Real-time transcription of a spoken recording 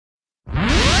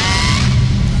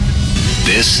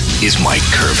This is Mike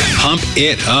Curvin. Pump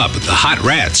It Up. The Hot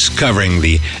Rats covering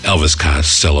the Elvis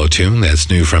Costello tune. That's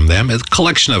new from them. A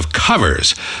collection of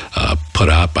covers put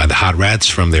out by the Hot Rats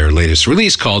from their latest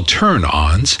release called Turn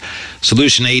Ons.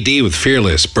 Solution AD with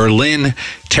Fearless. Berlin,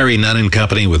 Terry Nunn and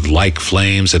Company with Like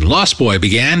Flames. And Lost Boy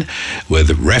began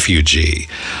with Refugee.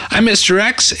 I'm Mr.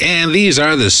 X, and these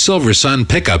are the Silver Sun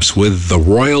pickups with the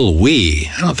Royal We.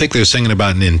 I don't think they're singing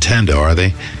about Nintendo, are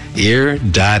they?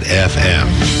 Ear.fm.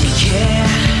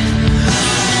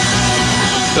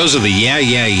 Those are the Yeah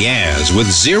Yeah Yeahs with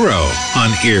Zero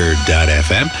on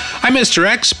Ear.fm. I'm Mr.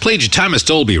 X. Played you Thomas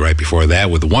Dolby right before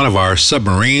that with one of our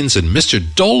submarines, and Mr.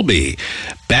 Dolby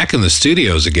back in the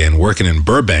studios again, working in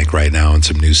Burbank right now on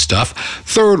some new stuff.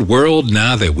 Third World,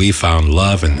 Now That We Found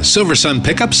Love, and Silver Sun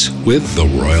pickups with the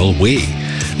Royal We.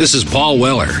 This is Paul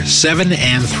Weller. 7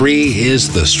 and 3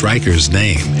 is the striker's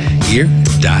name.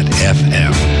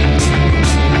 Ear.fm.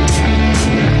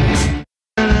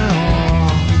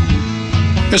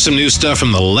 There's some new stuff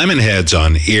from the Lemonheads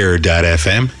on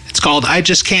Ear.fm. It's called I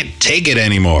Just Can't Take It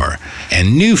Anymore.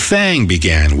 And New Fang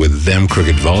began with Them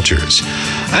Crooked Vultures.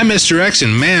 I'm Mr. X,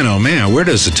 and man, oh man, where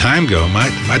does the time go?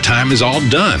 My time is all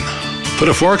done. Put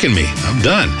a fork in me. I'm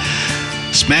done.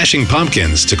 Smashing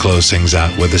Pumpkins to close things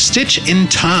out with A Stitch in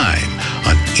Time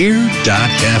on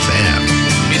Ear.fm.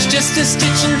 It's just a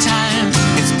stitch in time.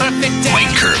 It's perfect.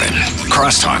 Mike Curvin.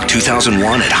 Crosstalk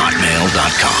 2001 at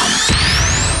hotmail.com.